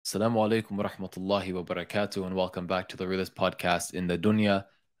Assalamu alaikum wa rahmatullahi wa barakatuh, and welcome back to the realest podcast in the dunya,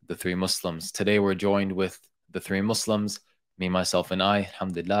 the three Muslims. Today we're joined with the three Muslims, me, myself, and I,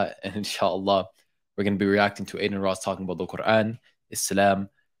 alhamdulillah, and inshallah, we're going to be reacting to Aiden Ross talking about the Quran, Islam,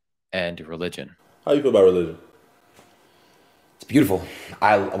 and religion. How you feel about religion? It's beautiful.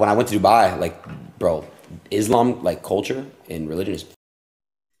 When I went to Dubai, bro, Islam, culture and religion is.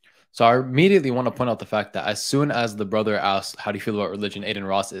 So I immediately want to point out the fact that as soon as the brother asked, how do you feel about religion, Aiden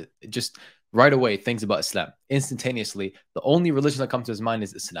Ross, it just right away thinks about Islam. Instantaneously, the only religion that comes to his mind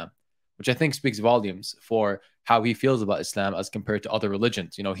is Islam, which I think speaks volumes for how he feels about Islam as compared to other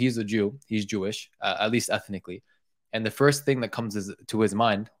religions. You know, he's a Jew, he's Jewish, at least ethnically. And the first thing that comes to his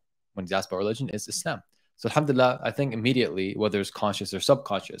mind when he's asked about religion is Islam. So alhamdulillah, I think immediately, whether it's conscious or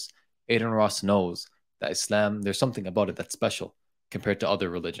subconscious, Aiden Ross knows that Islam, there's something about it that's special compared to other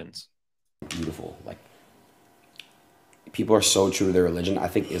religions. Beautiful. People are so true to their religion. I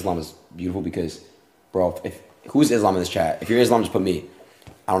think Islam is beautiful because, bro, who's Islam in this chat? If you're Islam, just put me.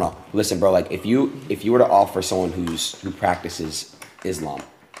 I don't know. Listen, bro, if you were to offer someone who practices Islam,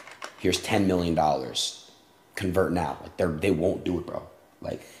 here's $10 million, convert now. They won't do it, bro.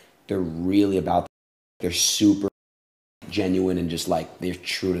 They're really about. They're super genuine and just they're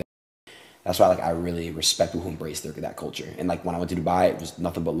true to that. That's why I really respect people who embrace that culture. And when I went to Dubai, it was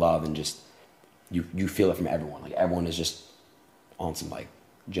nothing but love and just you feel it from everyone. Everyone is just on some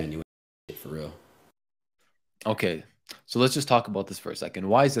genuine shit for real. Okay, so let's just talk about this for a second.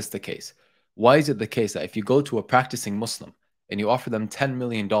 Why is this the case? Why is it the case that if you go to a practicing Muslim and you offer them $10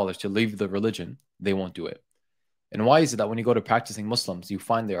 million to leave the religion, they won't do it? And why is it that when you go to practicing Muslims, you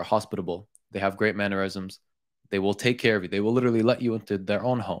find they are hospitable, they have great mannerisms, they will take care of you, they will literally let you into their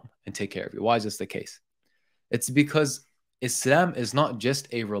own home and take care of you? Why is this the case? It's because Islam is not just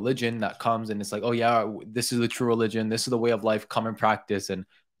a religion that comes and it's oh yeah, this is the true religion, this is the way of life, come and practice and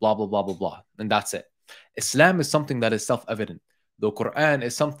blah, blah, blah, blah, blah. And that's it. Islam is something that is self-evident. The Quran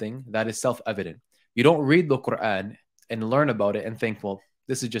is something that is self-evident. You don't read the Quran and learn about it and think, well,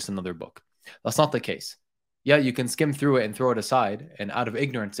 this is just another book. That's not the case. Yeah, you can skim through it and throw it aside and out of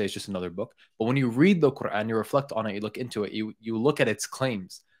ignorance say it's just another book. But when you read the Quran, you reflect on it, you look into it, you look at its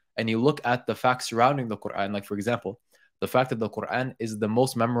claims and you look at the facts surrounding the Quran. For example, the fact that the Quran is the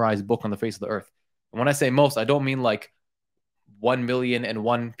most memorized book on the face of the earth. And when I say most, I don't mean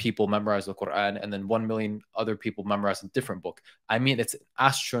 1,000,001 people memorize the Quran and then 1 million other people memorize a different book. I mean, it's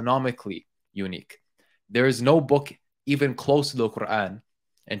astronomically unique. There is no book even close to the Quran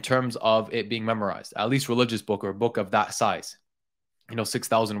in terms of it being memorized, at least religious book or a book of that size,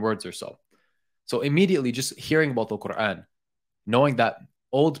 6,000 words or so. So immediately just hearing about the Quran, knowing that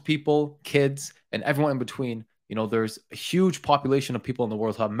old people, kids, and everyone in between, there's a huge population of people in the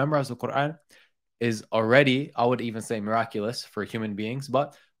world who have memorized the Quran is already, I would even say, miraculous for human beings.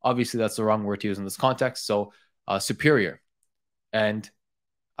 But obviously that's the wrong word to use in this context. So superior. And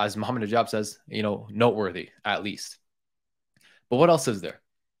as Muhammad Ajab says, noteworthy, at least. But what else is there?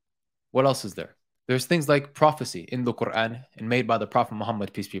 What else is there? There's things like prophecy in the Quran and made by the Prophet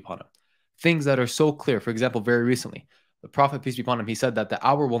Muhammad, peace be upon him. Things that are so clear. For example, very recently, the Prophet, peace be upon him, he said that the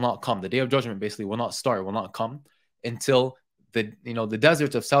hour will not come. The day of judgment basically will not start, will not come until the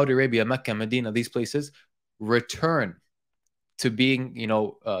deserts of Saudi Arabia, Mecca, Medina, these places return to being,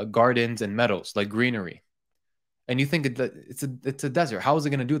 gardens and meadows, like greenery. And you think that it's a desert. How is it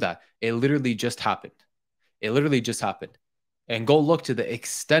going to do that? It literally just happened. It literally just happened. And go look to the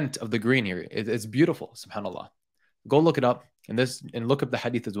extent of the green here. It's beautiful, subhanAllah. Go look it up and look up the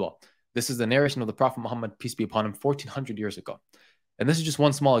hadith as well. This is the narration of the Prophet Muhammad, peace be upon him, 1400 years ago. And this is just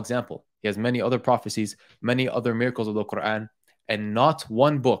one small example. He has many other prophecies, many other miracles of the Quran, and not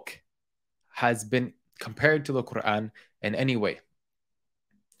one book has been compared to the Quran in any way.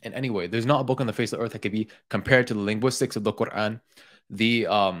 In any way. There's not a book on the face of the earth that could be compared to the linguistics of the Quran,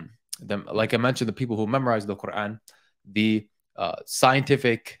 like I mentioned, the people who memorize the Quran, the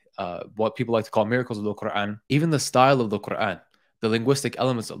scientific, what people like to call miracles of the Quran, even the style of the Quran, the linguistic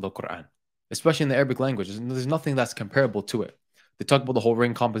elements of the Quran, especially in the Arabic language. There's nothing that's comparable to it. They talk about the whole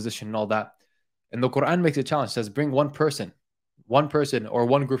ring composition and all that. And the Quran makes a challenge. It says, bring one person or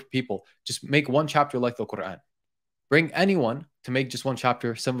one group of people, just make one chapter like the Quran. Bring anyone to make just one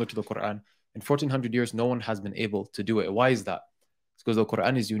chapter similar to the Quran. In 1400 years, no one has been able to do it. Why is that? It's because the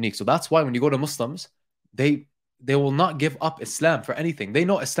Quran is unique. So that's why when you go to Muslims, they will not give up Islam for anything. They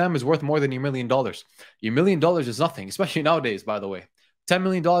know Islam is worth more than your $1 million. Your $1 million is nothing, especially nowadays, by the way. $10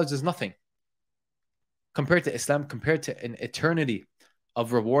 million is nothing compared to Islam, compared to an eternity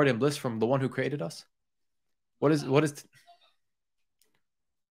of reward and bliss from the one who created us. What is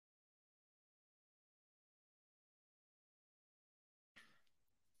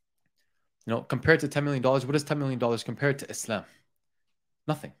You know, compared to $10 million, what is $10 million compared to Islam?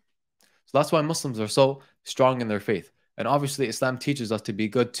 Nothing. So that's why Muslims are so strong in their faith. And obviously, Islam teaches us to be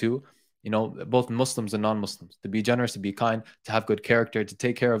good too, you know, both Muslims and non-Muslims, to be generous, to be kind, to have good character, to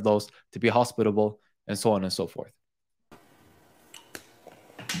take care of those, to be hospitable, and so on and so forth.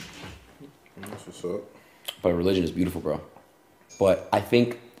 That's what's up. But religion is beautiful, bro. But I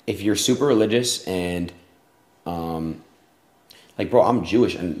think if you're super religious and, like, bro, I'm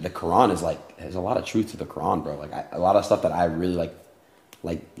Jewish, and the Quran is like, there's a lot of truth to the Quran, bro. Like, a lot of stuff that I really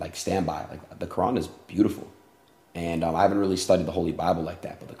like stand by. Like, the Quran is beautiful, and I haven't really studied the Holy Bible like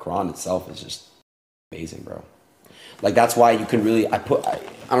that, but the Quran itself is just amazing, bro. Like, that's why you can really, I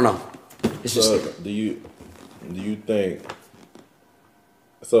don't know. It's So just. do you think?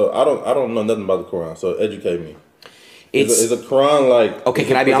 So I don't know nothing about the Quran. So educate me. Is the Quran like? Okay,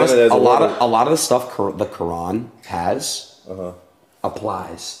 can I be honest? A lot of the stuff the Quran has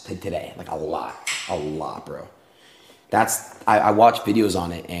applies to today. Like a lot, bro. I watch videos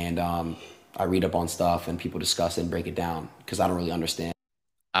on it, and I read up on stuff, and people discuss it and break it down because I don't really understand.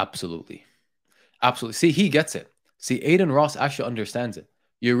 Absolutely. Absolutely. See, he gets it. See, Aiden Ross actually understands it.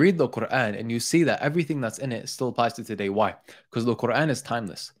 You read the Quran and you see that everything that's in it still applies to today. Why? Because the Quran is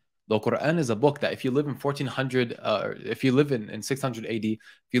timeless. The Quran is a book that if you live in 1400, if you live in 600 AD, if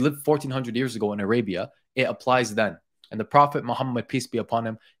you live 1400 years ago in Arabia, it applies then. And the Prophet Muhammad, peace be upon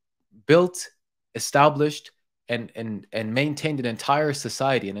him, built, established, and maintained an entire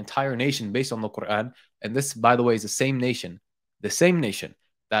society, an entire nation based on the Quran. And this, by the way, is the same nation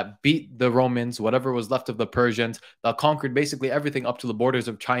that beat the Romans, whatever was left of the Persians, that conquered basically everything up to the borders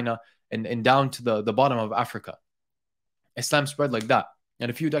of China and down to the bottom of Africa. Islam spread like that in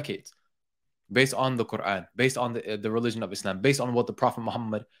a few decades, based on the Quran, based on the religion of Islam, based on what the Prophet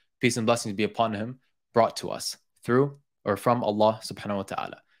Muhammad, peace and blessings be upon him, brought to us through or from Allah subhanahu wa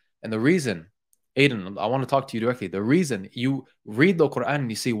ta'ala. And the reason, Aiden, I want to talk to you directly. The reason you read the Quran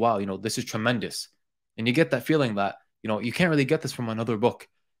and you see, wow, you know, this is tremendous. And you get that feeling that, you know, you can't really get this from another book,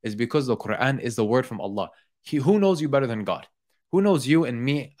 is because the Quran is the word from Allah. Who knows you better than God? Who knows you and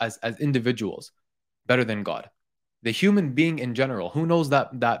me as individuals better than God? The human being in general, who knows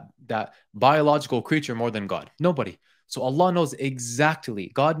that biological creature more than God? Nobody. So Allah knows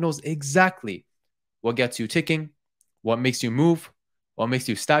exactly, God knows exactly what gets you ticking, what makes you move, what makes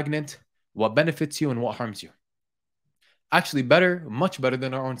you stagnant, what benefits you and what harms you. Actually better, much better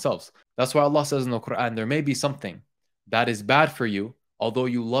than our own selves. That's why Allah says in the Quran, there may be something that is bad for you, although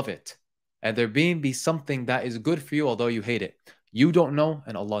you love it. And there may be something that is good for you, although you hate it. You don't know,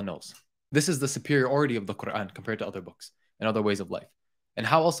 and Allah knows. This is the superiority of the Quran compared to other books and other ways of life. And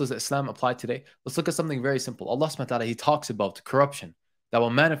how else does Islam apply today? Let's look at something very simple. Allah subhanahu wa ta'ala, He talks about corruption that will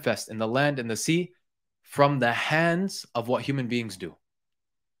manifest in the land and the sea from the hands of what human beings do.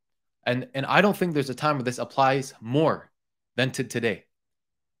 And I don't think there's a time where this applies more than to today.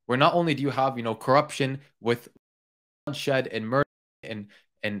 Where not only do you have, you know, corruption with bloodshed and murder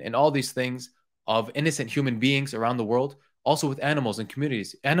and all these things of innocent human beings around the world, also with animals and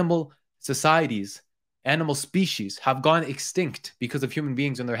communities. Animal societies, animal species have gone extinct because of human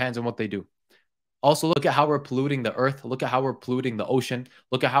beings in their hands and what they do. Also, look at how we're polluting the earth. Look at how we're polluting the ocean.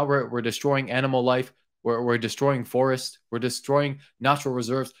 Look at how we're destroying animal life. We're destroying forests. We're destroying natural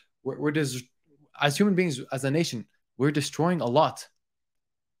reserves. As human beings, as a nation, we're destroying a lot.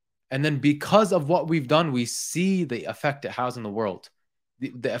 And then because of what we've done, we see the effect it has on the world,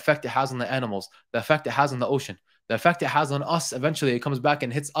 the effect it has on the animals, the effect it has on the ocean, the effect it has on us. Eventually, it comes back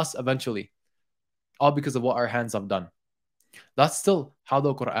and hits us eventually, all because of what our hands have done. That's still how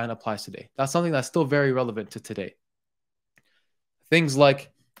the Quran applies today. That's something that's still very relevant to today. Things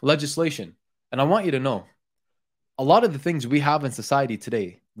like legislation. And I want you to know, a lot of the things we have in society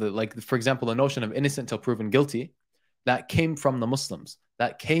today, like, for example, the notion of innocent till proven guilty, that came from the Muslims,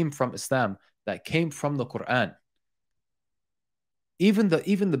 that came from Islam, that came from the Quran. Even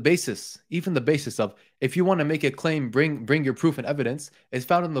the basis of, if you want to make a claim, bring your proof and evidence, is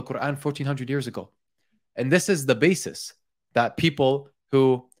found in the Quran 1400 years ago. And this is the basis that people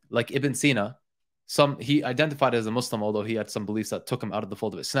who, like Ibn Sina, he identified as a Muslim, although he had some beliefs that took him out of the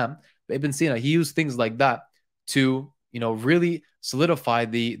fold of Islam. But Ibn Sina, he used things like that to, you know, really solidify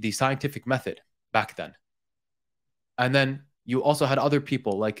the scientific method back then. And then you also had other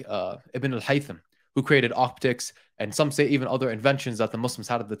people like Ibn al-Haytham, who created optics, and some say even other inventions that the Muslims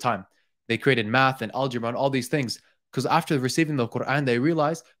had at the time. They created math and algebra and all these things, because after receiving the Quran, they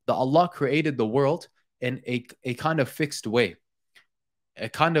realized that Allah created the world in a kind of fixed way, a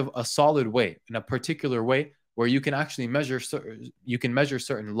kind of a solid way, in a particular way, where you can actually measure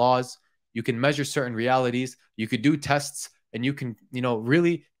certain laws, you can measure certain realities, you could do tests and you can,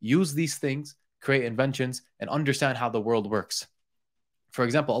 really use these things, create inventions, and understand how the world works. For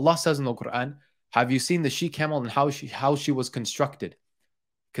example, Allah says in the Quran, have you seen the she-camel and how she was constructed?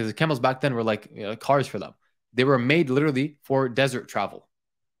 Because the camels back then were like cars for them. They were made literally for desert travel.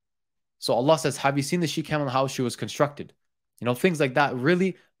 So Allah says, have you seen the she-camel and how she was constructed? Things like that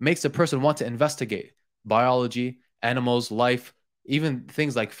really makes a person want to investigate biology, animals, life, even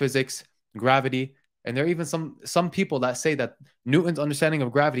things like physics, gravity. And there are even some people that say that Newton's understanding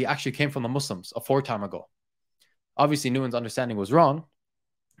of gravity actually came from the Muslims a time ago. Obviously, Newton's understanding was wrong,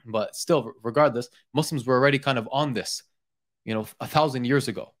 but still, regardless, Muslims were already kind of on this, 1,000 years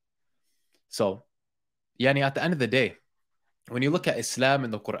ago. So, yani, at the end of the day, when you look at Islam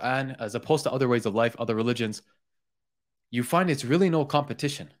and the Quran, as opposed to other ways of life, other religions, you find it's really no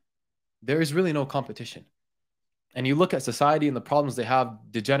competition. There is really no competition. And you look at society and the problems they have,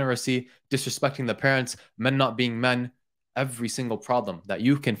 degeneracy, disrespecting the parents, men not being men, every single problem that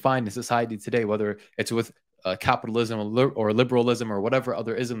you can find in society today, whether it's with capitalism or liberalism or whatever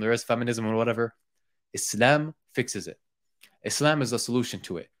other ism there is, feminism or whatever, Islam fixes it. Islam is the solution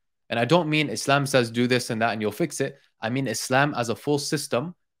to it. And I don't mean Islam says do this and that and you'll fix it. I mean Islam as a full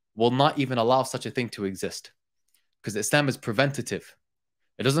system will not even allow such a thing to exist. Because Islam is preventative.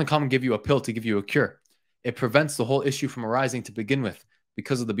 It doesn't come and give you a pill to give you a cure. It prevents the whole issue from arising to begin with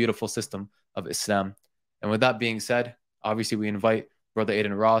because of the beautiful system of Islam. And with that being said, obviously we invite Brother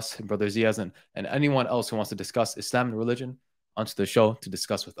Aiden Ross and Brother Ziaz and anyone else who wants to discuss Islam and religion onto the show to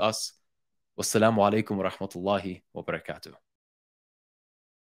discuss with us. Wassalamu alaikum wa rahmatullahi wa barakatuh.